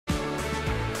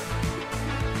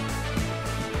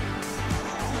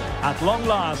At long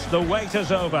last, the wait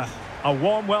is over. A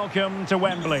warm welcome to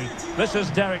Wembley. This is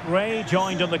Derek Ray,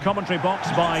 joined in the commentary box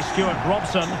by Stuart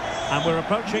Robson, and we're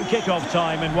approaching kick-off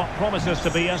time in what promises to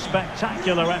be a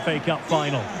spectacular FA Cup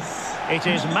final. It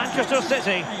is Manchester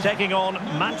City taking on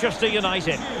Manchester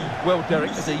United. Well,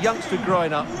 Derek, as a youngster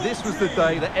growing up, this was the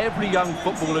day that every young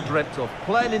footballer dreamt of.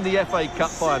 Playing in the FA Cup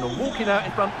final, walking out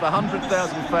in front of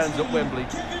 100,000 fans at Wembley,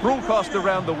 broadcast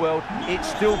around the world, it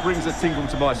still brings a tingle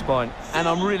to my spine. And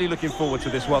I'm really looking forward to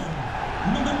this one.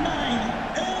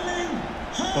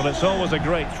 Well, it's always a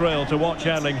great thrill to watch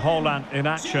Erling Haaland in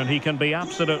action. He can be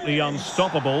absolutely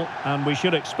unstoppable, and we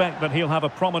should expect that he'll have a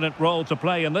prominent role to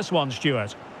play in this one,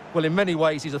 Stuart. Well, in many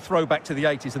ways, he's a throwback to the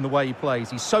 80s in the way he plays.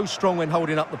 He's so strong when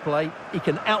holding up the play. He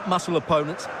can outmuscle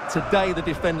opponents. Today, the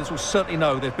defenders will certainly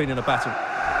know they've been in a battle.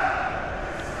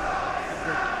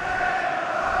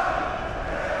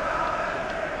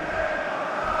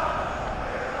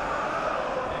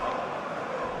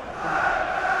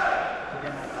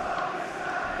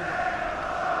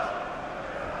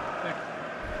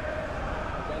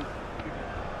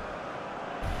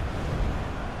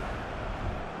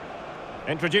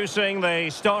 Introducing the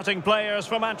starting players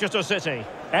for Manchester City.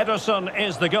 Ederson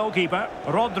is the goalkeeper.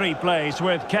 Rodri plays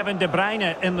with Kevin De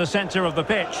Bruyne in the centre of the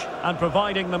pitch. And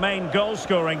providing the main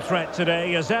goal-scoring threat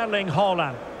today is Erling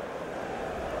Haaland.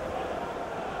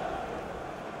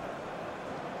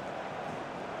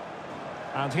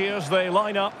 And here's the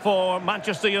lineup for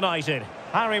Manchester United.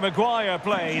 Harry Maguire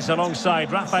plays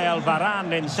alongside Rafael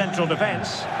Varane in central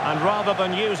defence. And rather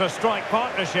than use a strike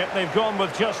partnership, they've gone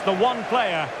with just the one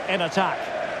player in attack.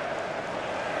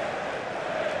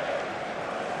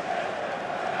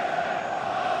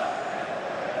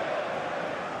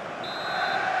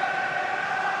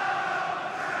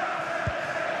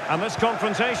 And this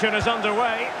confrontation is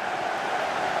underway.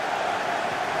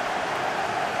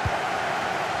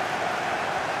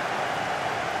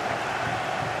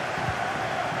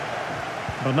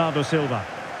 Bernardo Silva.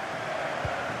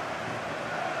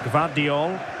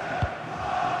 Gvardiol.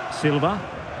 Silva.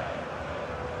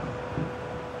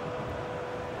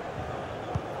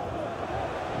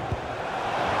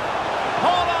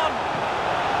 Haaland!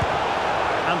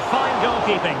 And fine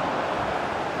goalkeeping.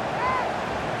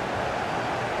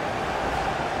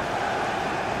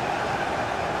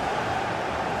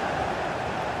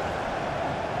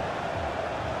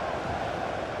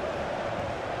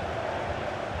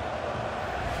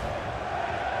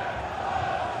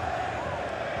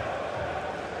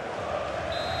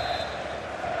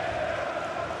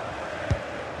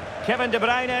 Kevin De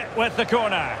Bruyne with the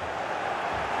corner.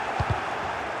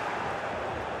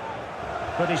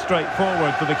 Pretty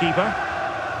straightforward for the keeper.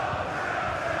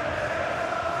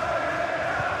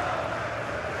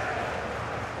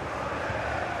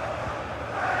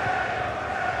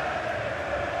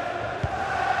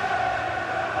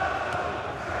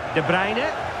 De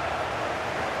Bruyne.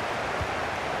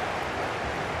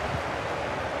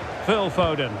 Phil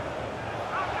Foden.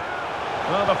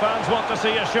 Well, the fans want to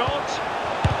see a shot.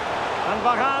 And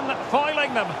Varane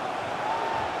foiling them.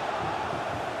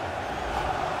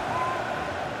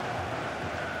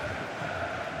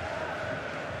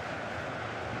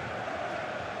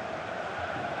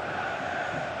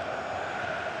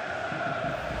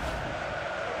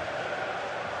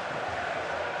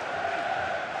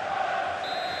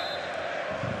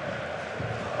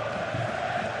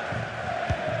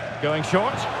 Going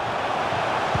short.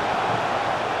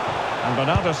 And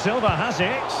Bernardo Silva has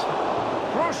it.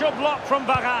 Crucial block from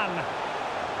Varane.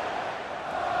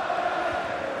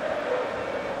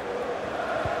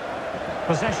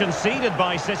 Possession ceded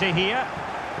by City here.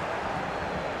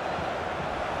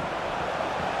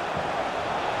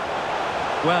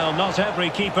 Well, not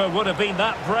every keeper would have been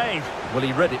that brave. Well,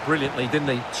 he read it brilliantly, didn't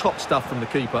he? Top stuff from the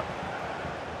keeper.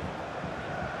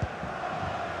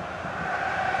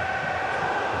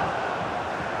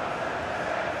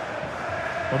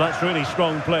 Well, that's really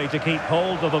strong play to keep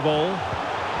hold of the ball.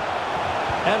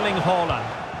 Erling Haaland.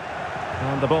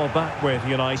 And the ball back with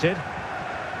United.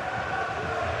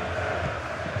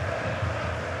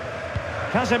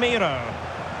 Casemiro.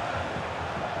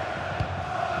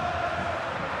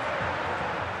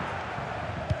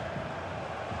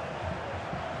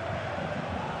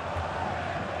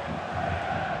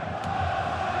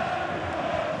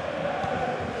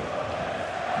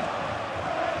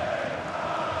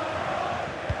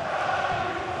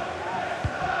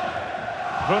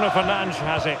 Bruno Fernandes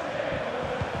has it.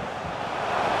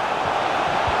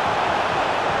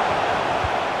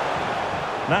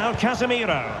 Now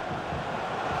Casemiro.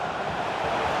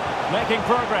 Making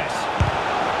progress.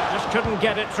 Just couldn't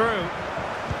get it through.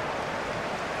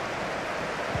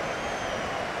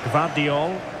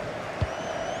 Gvardiol.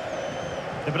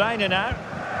 De Bruyne now.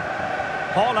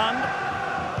 Haaland.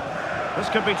 This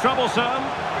could be troublesome.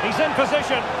 He's in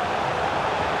position.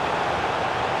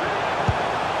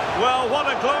 Well, what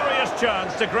a glorious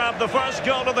chance to grab the first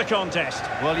goal of the contest.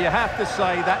 Well, you have to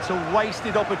say that's a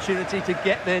wasted opportunity to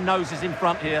get their noses in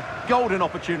front here. Golden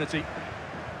opportunity.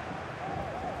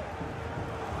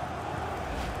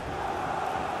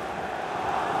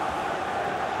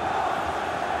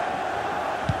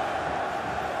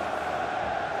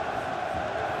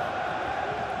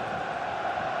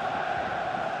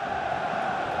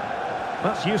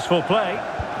 That's useful play.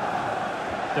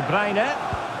 De Bruyne.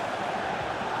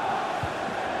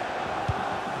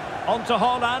 On to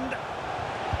Haaland.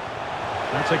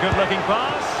 That's a good-looking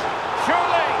pass.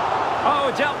 Surely!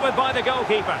 Oh, dealt with by the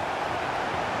goalkeeper.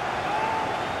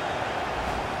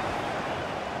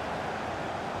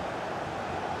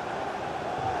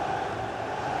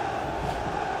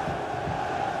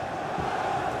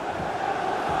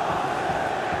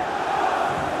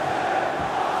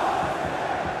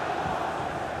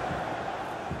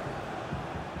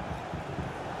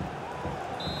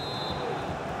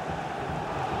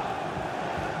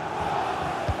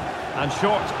 And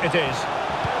short it is.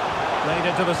 Played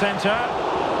into the centre.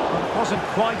 It wasn't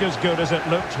quite as good as it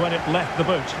looked when it left the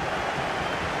boot.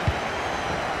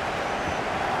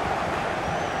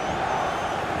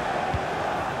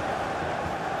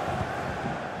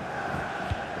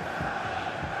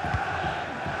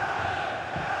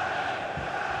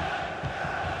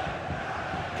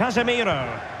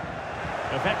 Casemiro.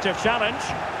 Effective challenge.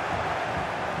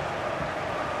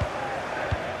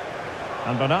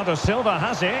 And Bernardo Silva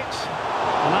has it.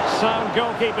 And that's sound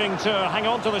goalkeeping to hang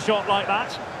on to the shot like that.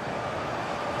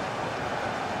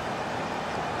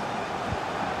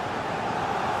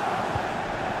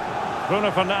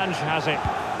 Bruno Fernandes has it.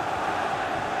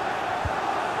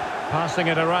 Passing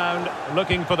it around,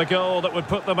 looking for the goal that would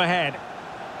put them ahead.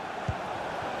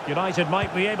 United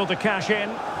might be able to cash in.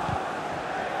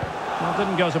 Well,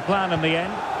 didn't go to plan in the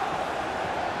end.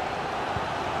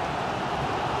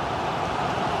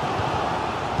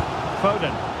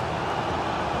 Foden.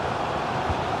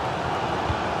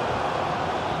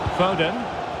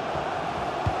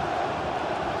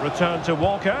 Return to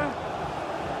Walker.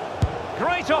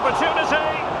 Great opportunity.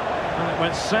 And it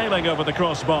went sailing over the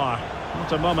crossbar.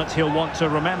 Not a moment he'll want to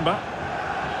remember.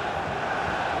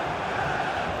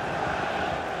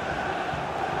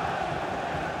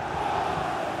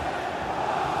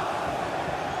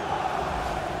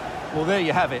 Well, there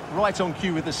you have it, right on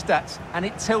cue with the stats, and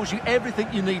it tells you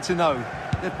everything you need to know.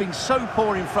 They've been so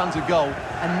poor in front of goal,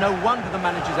 and no wonder the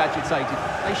manager's agitated.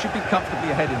 They should be comfortably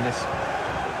ahead in this.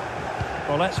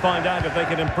 Well, let's find out if they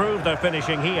can improve their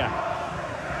finishing here.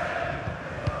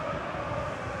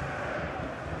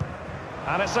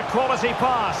 And it's a quality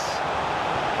pass.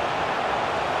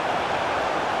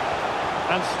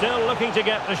 And still looking to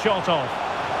get the shot off.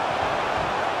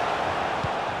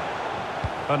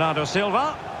 Bernardo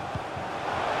Silva.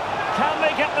 Can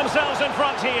they get themselves in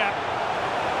front here?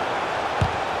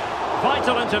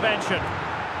 Vital intervention.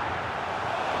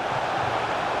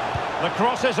 The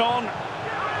cross is on.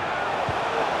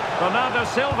 Bernardo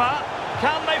Silva.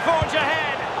 Can they forge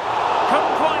ahead?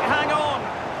 Couldn't quite hang on.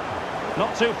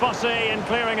 Not too fussy in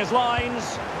clearing his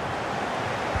lines.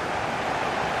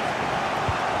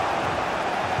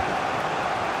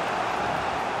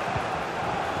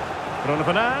 Bruno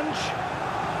Fernandes.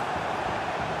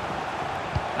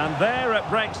 And there it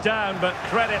breaks down, but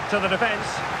credit to the defence.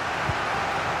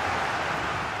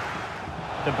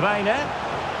 De Bruyne.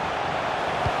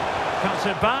 Cuts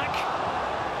it back.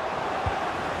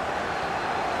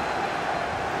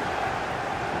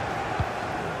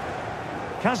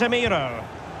 Casemiro.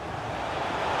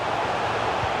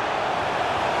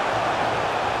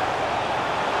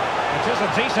 It is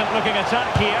a decent-looking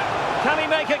attack here. Can he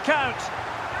make it count?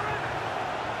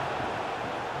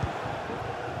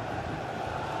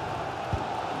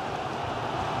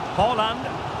 Haaland.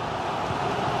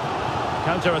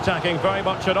 Counter-attacking, very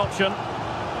much an option.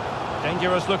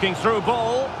 Dangerous looking through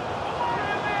ball.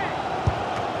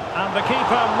 And the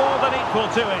keeper more than equal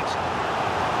to it.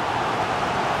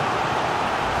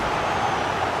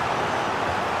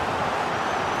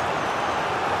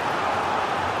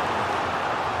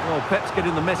 Well, Pep's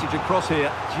getting the message across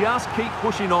here. Just keep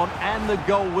pushing on and the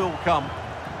goal will come.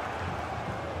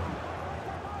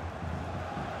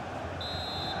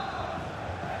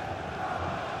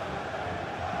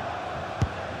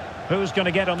 Who's going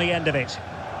to get on the end of it?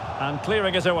 And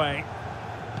clearing us away.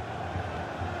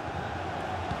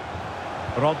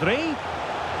 Rodri.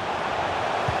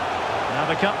 Now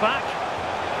the cutback.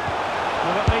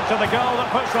 Will it lead to the goal that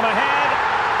puts them ahead?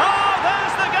 Oh,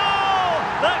 there's the goal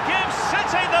that gives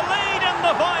City the lead in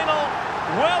the final.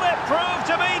 Will it prove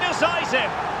to be decisive?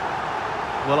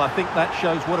 Well, I think that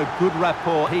shows what a good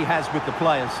rapport he has with the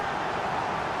players.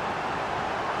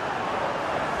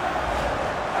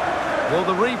 Well,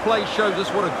 the replay shows us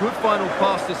what a good final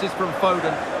pass this is from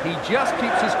Foden. He just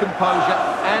keeps his composure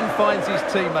and finds his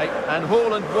teammate. And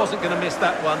Haaland wasn't going to miss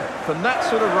that one. From that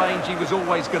sort of range, he was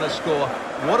always going to score.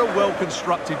 What a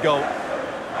well-constructed goal.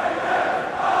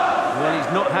 Well,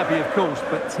 he's not happy, of course,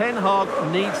 but Ten Hag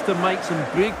needs to make some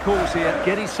big calls here,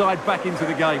 get his side back into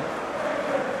the game.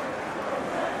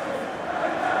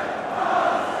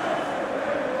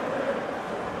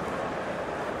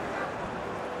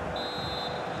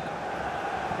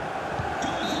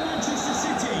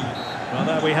 Well,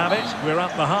 there we have it. We're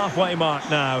at the halfway mark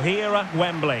now, here at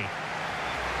Wembley.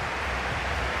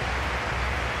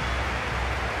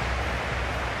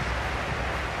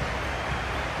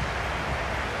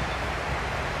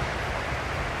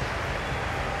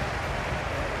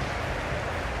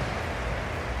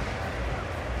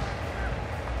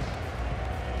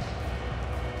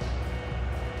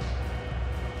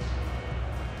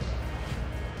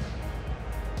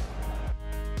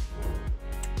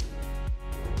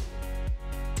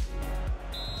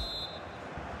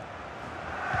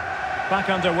 Back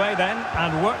underway then,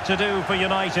 and work to do for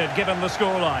United, given the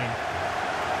scoreline.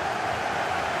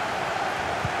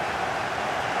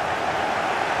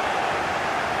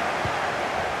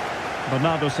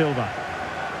 Bernardo Silva.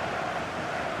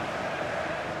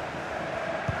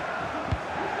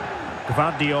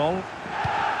 Gvardiol.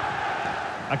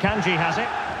 Akanji has it.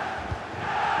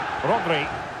 Rodri.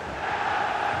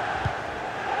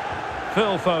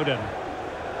 Phil Foden.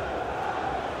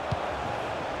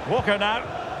 Walker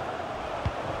now.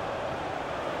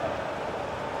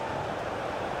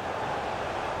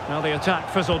 Well, the attack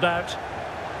fizzled out.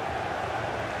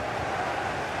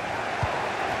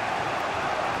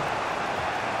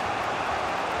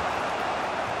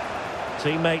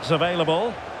 Teammates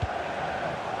available.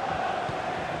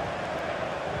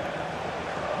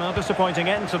 Well, disappointing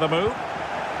end to the move.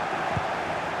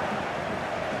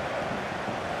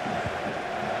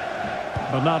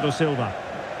 Bernardo Silva.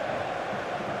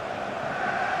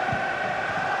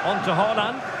 On to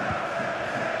Haaland.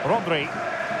 Rodri.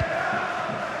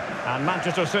 And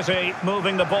Manchester City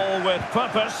moving the ball with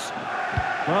purpose.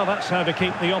 Well, that's how to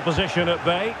keep the opposition at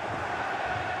bay.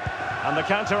 And the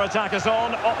counter-attack is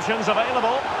on. Options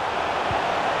available.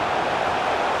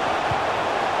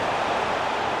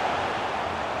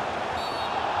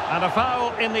 And a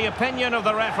foul in the opinion of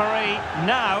the referee.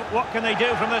 Now, what can they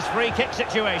do from this free kick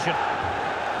situation?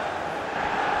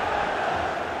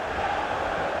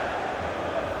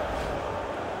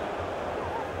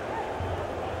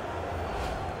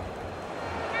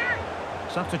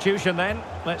 Substitution then.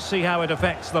 Let's see how it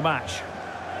affects the match.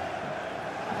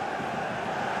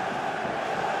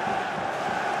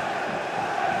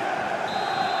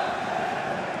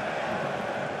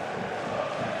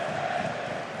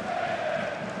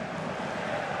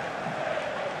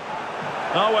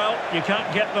 Oh well, you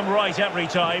can't get them right every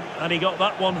time, and he got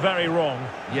that one very wrong.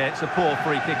 Yeah, it's a poor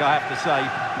free kick, I have to say.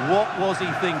 What was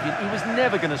he thinking? He was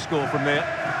never going to score from there.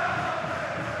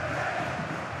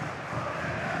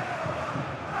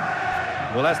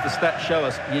 Well, as the stats show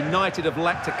us, United have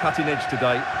lacked a cutting edge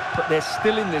today, but they're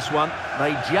still in this one.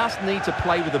 They just need to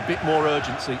play with a bit more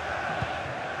urgency.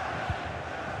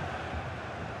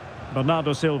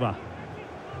 Bernardo Silva.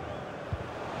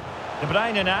 De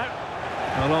Bruyne now.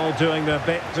 Well, all doing their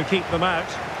bit to keep them out.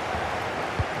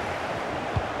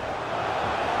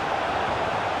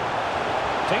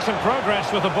 Decent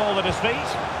progress with the ball at his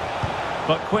feet,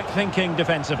 but quick thinking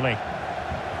defensively.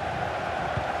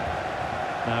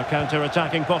 Now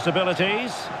counter-attacking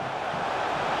possibilities.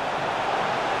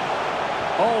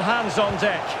 All hands on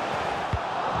deck.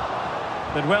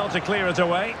 Did well to clear it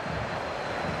away.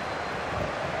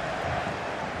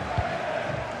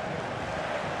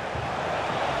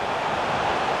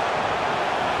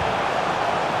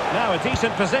 Now a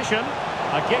decent position.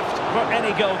 A gift for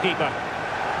any goalkeeper.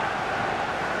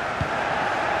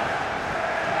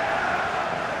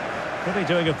 Really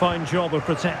doing a fine job of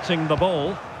protecting the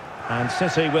ball. And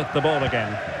City with the ball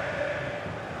again.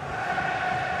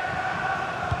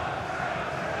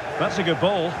 That's a good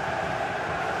ball.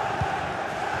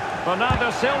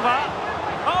 Bernardo Silva.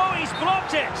 Oh, he's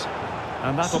blocked it.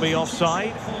 And that'll be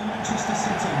offside.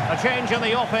 A change in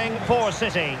the offing for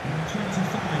City.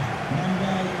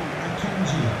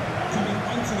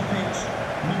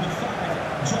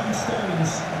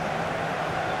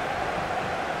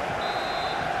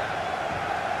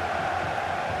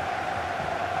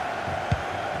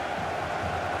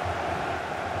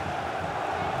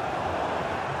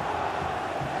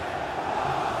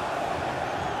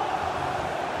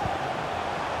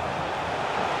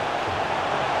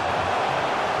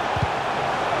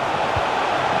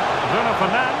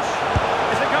 Fernandes.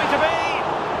 Is it going to be?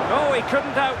 Oh, he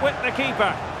couldn't outwit the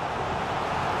keeper.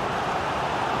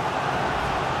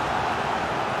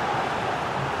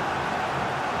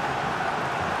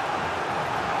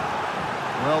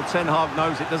 Well, Ten Hag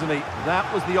knows it, doesn't he? That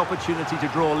was the opportunity to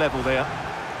draw level there.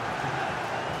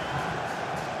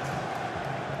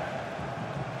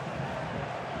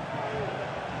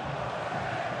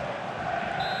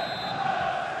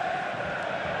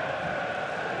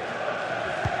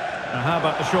 Now, how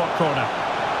about the short corner?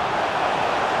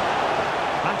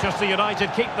 Manchester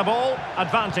United keep the ball.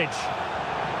 Advantage.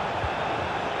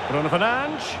 Bruno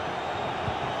Fernandes.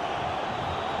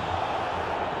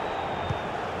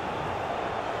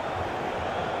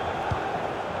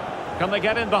 Can they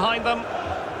get in behind them?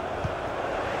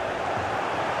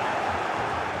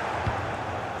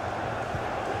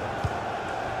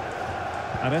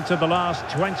 And into the last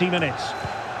 20 minutes.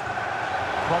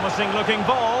 Promising looking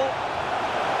ball.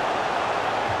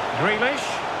 Grealish.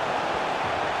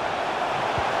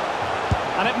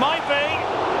 And it might be.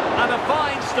 And a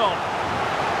fine stop.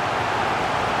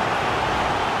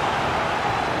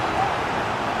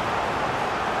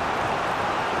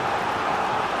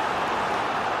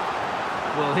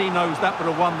 Well, he knows that would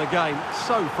have won the game.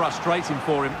 So frustrating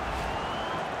for him.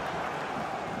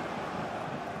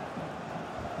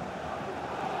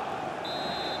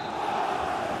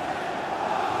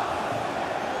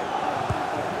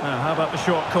 Now, how about the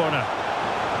short corner?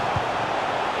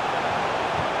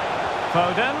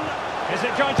 Foden. Is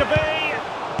it going to be?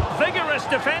 Vigorous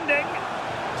defending.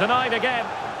 Denied again.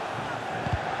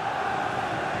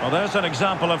 Well, there's an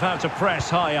example of how to press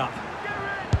high up.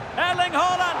 Erling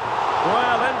Haaland.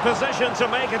 Well, in position to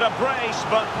make it a brace,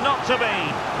 but not to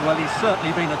be. Well, he's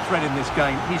certainly been a threat in this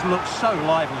game. He's looked so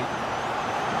lively.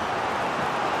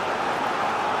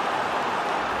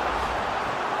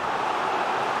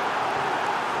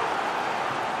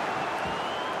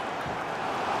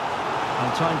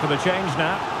 And time for the change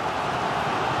now.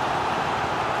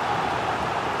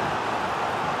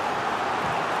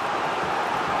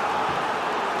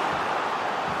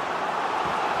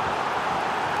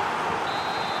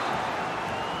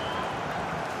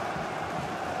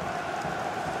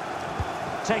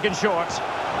 Taken short.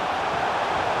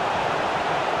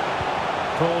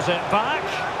 Pulls it back.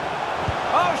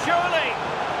 Oh, surely!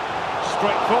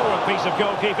 Straightforward piece of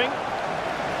goalkeeping.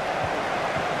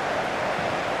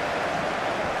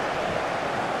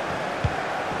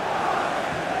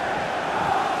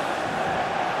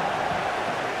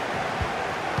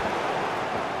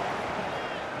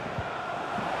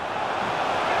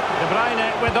 De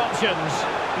Bruyne with options.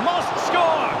 Must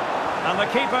score! And the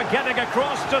keeper getting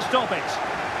across to stop it.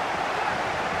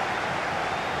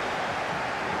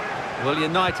 Well,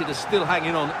 United are still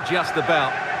hanging on just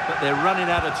about, but they're running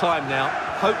out of time now.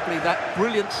 Hopefully that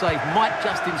brilliant save might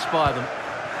just inspire them.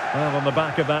 Well, on the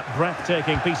back of that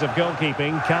breathtaking piece of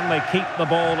goalkeeping, can they keep the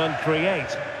ball and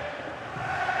create?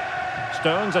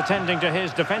 Stones attending to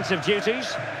his defensive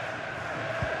duties.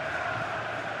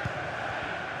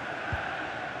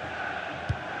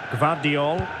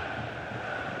 Gvardiol.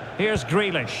 Here's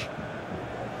Grealish.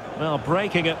 Well,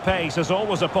 breaking at pace is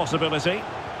always a possibility.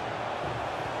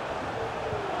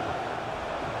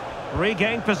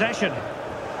 Regained possession.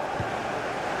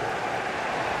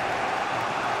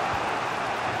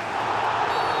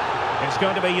 It's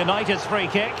going to be United's free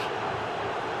kick.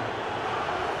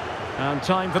 And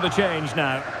time for the change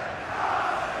now.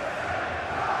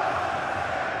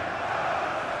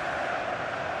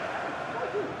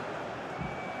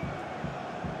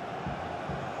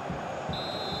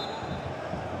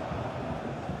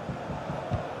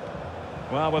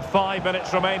 Well, with 5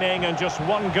 minutes remaining and just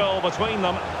one goal between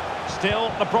them,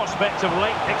 still the prospect of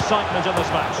late excitement in this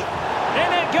match.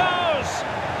 In it goes!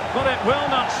 But it will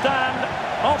not stand.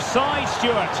 Offside,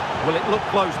 Stuart. Well, it looked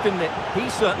close, didn't it? He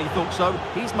certainly thought so.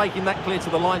 He's making that clear to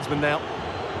the linesman now.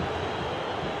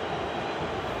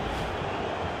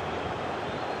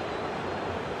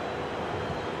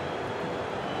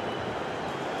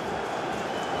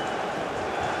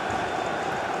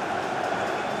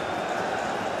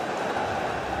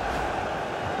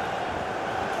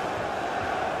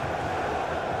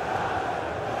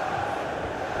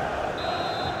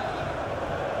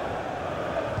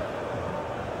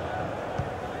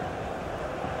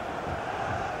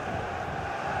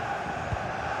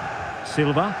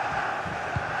 Silva.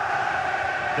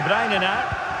 De Bruyne now.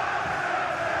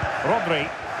 Rodri.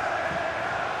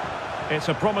 It's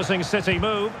a promising City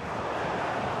move.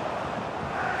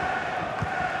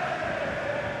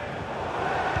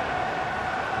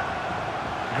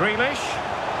 Grealish.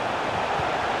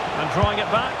 And drawing it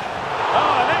back.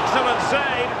 Oh, an Excellent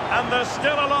save, and they're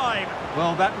still alive.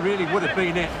 Well, that really would have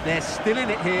been it. They're still in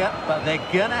it here, but they're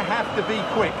going to have to be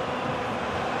quick.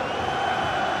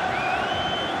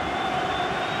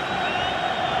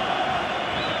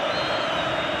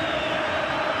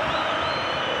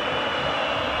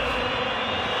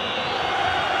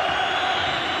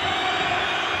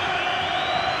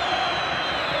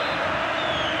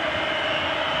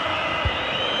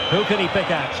 Who can he pick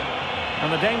out?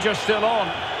 And the danger's still on.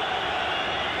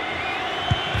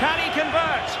 Can he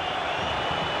convert?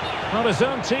 Well, his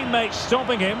own teammates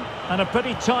stopping him, and a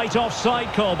pretty tight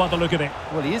offside call by the look of it.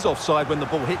 Well, he is offside when the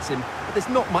ball hits him, but there's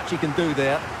not much he can do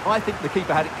there. I think the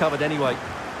keeper had it covered anyway.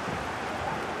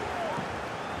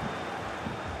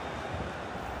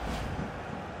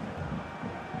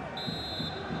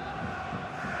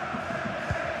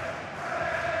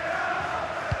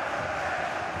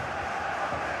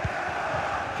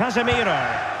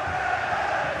 Casemiro.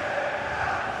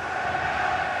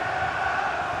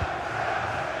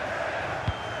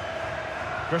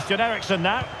 Christian Eriksen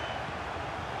now.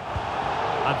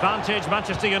 Advantage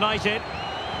Manchester United.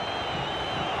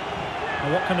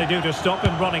 Well, what can they do to stop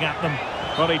him running at them?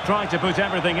 Well, he tried to put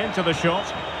everything into the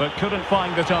shot, but couldn't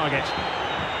find the target.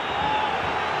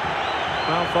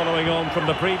 Well, following on from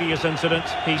the previous incident,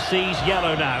 he sees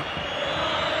yellow now.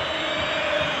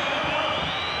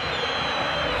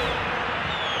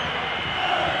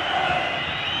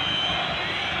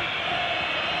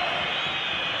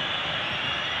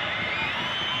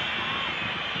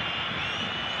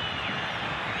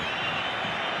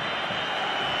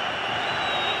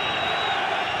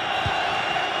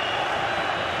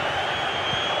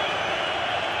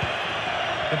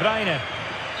 De Bruyne.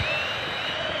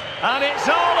 And it's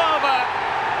all over.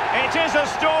 It is a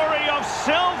story of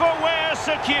silverware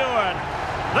secured.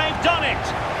 They've done it.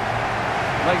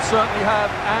 They certainly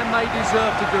have, and they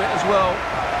deserve to do it as well.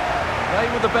 They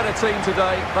were the better team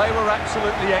today. They were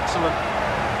absolutely excellent.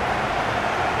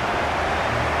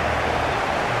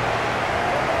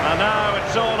 And now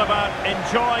it's all about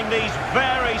enjoying these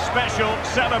very special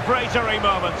celebratory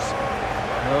moments.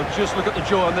 Well, just look at the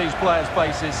joy on these players'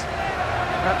 faces.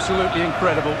 Absolutely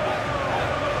incredible.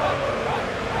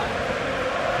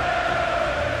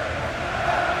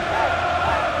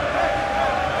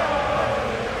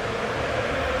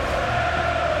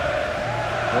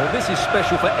 Well, this is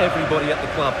special for everybody at the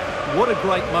club. What a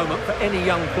great moment for any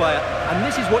young player. And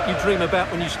this is what you dream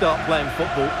about when you start playing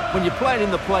football. When you're playing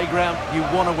in the playground, you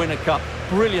want to win a cup.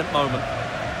 Brilliant moment.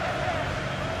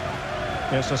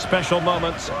 It's a special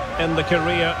moment in the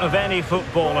career of any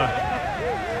footballer.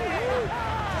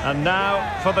 And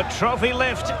now for the trophy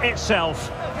lift itself.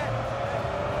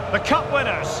 The cup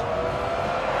winners.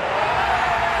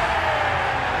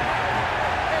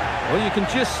 Well, you can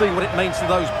just see what it means to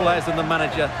those players and the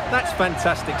manager. That's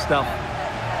fantastic stuff.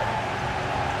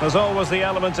 There's always the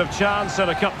element of chance in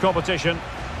a cup competition.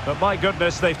 But my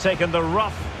goodness, they've taken the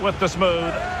rough with the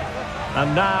smooth.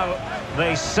 And now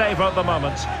they savour the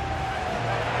moment.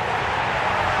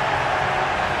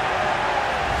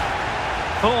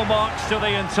 Full marks to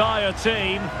the entire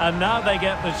team, and now they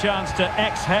get the chance to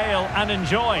exhale and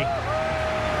enjoy.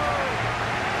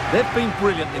 They've been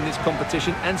brilliant in this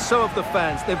competition, and so have the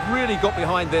fans. They've really got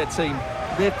behind their team.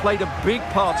 They've played a big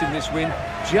part in this win.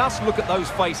 Just look at those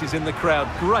faces in the crowd.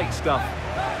 Great stuff.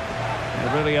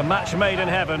 Really a match made in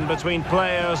heaven between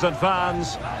players and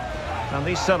fans. And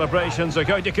these celebrations are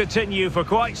going to continue for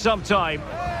quite some time.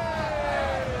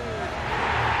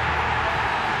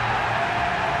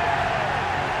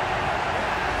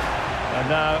 And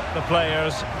now the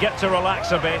players get to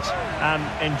relax a bit and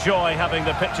enjoy having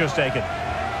the pictures taken.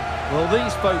 Well,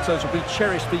 these photos will be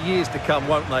cherished for years to come,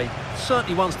 won't they?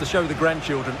 Certainly ones to show the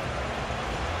grandchildren.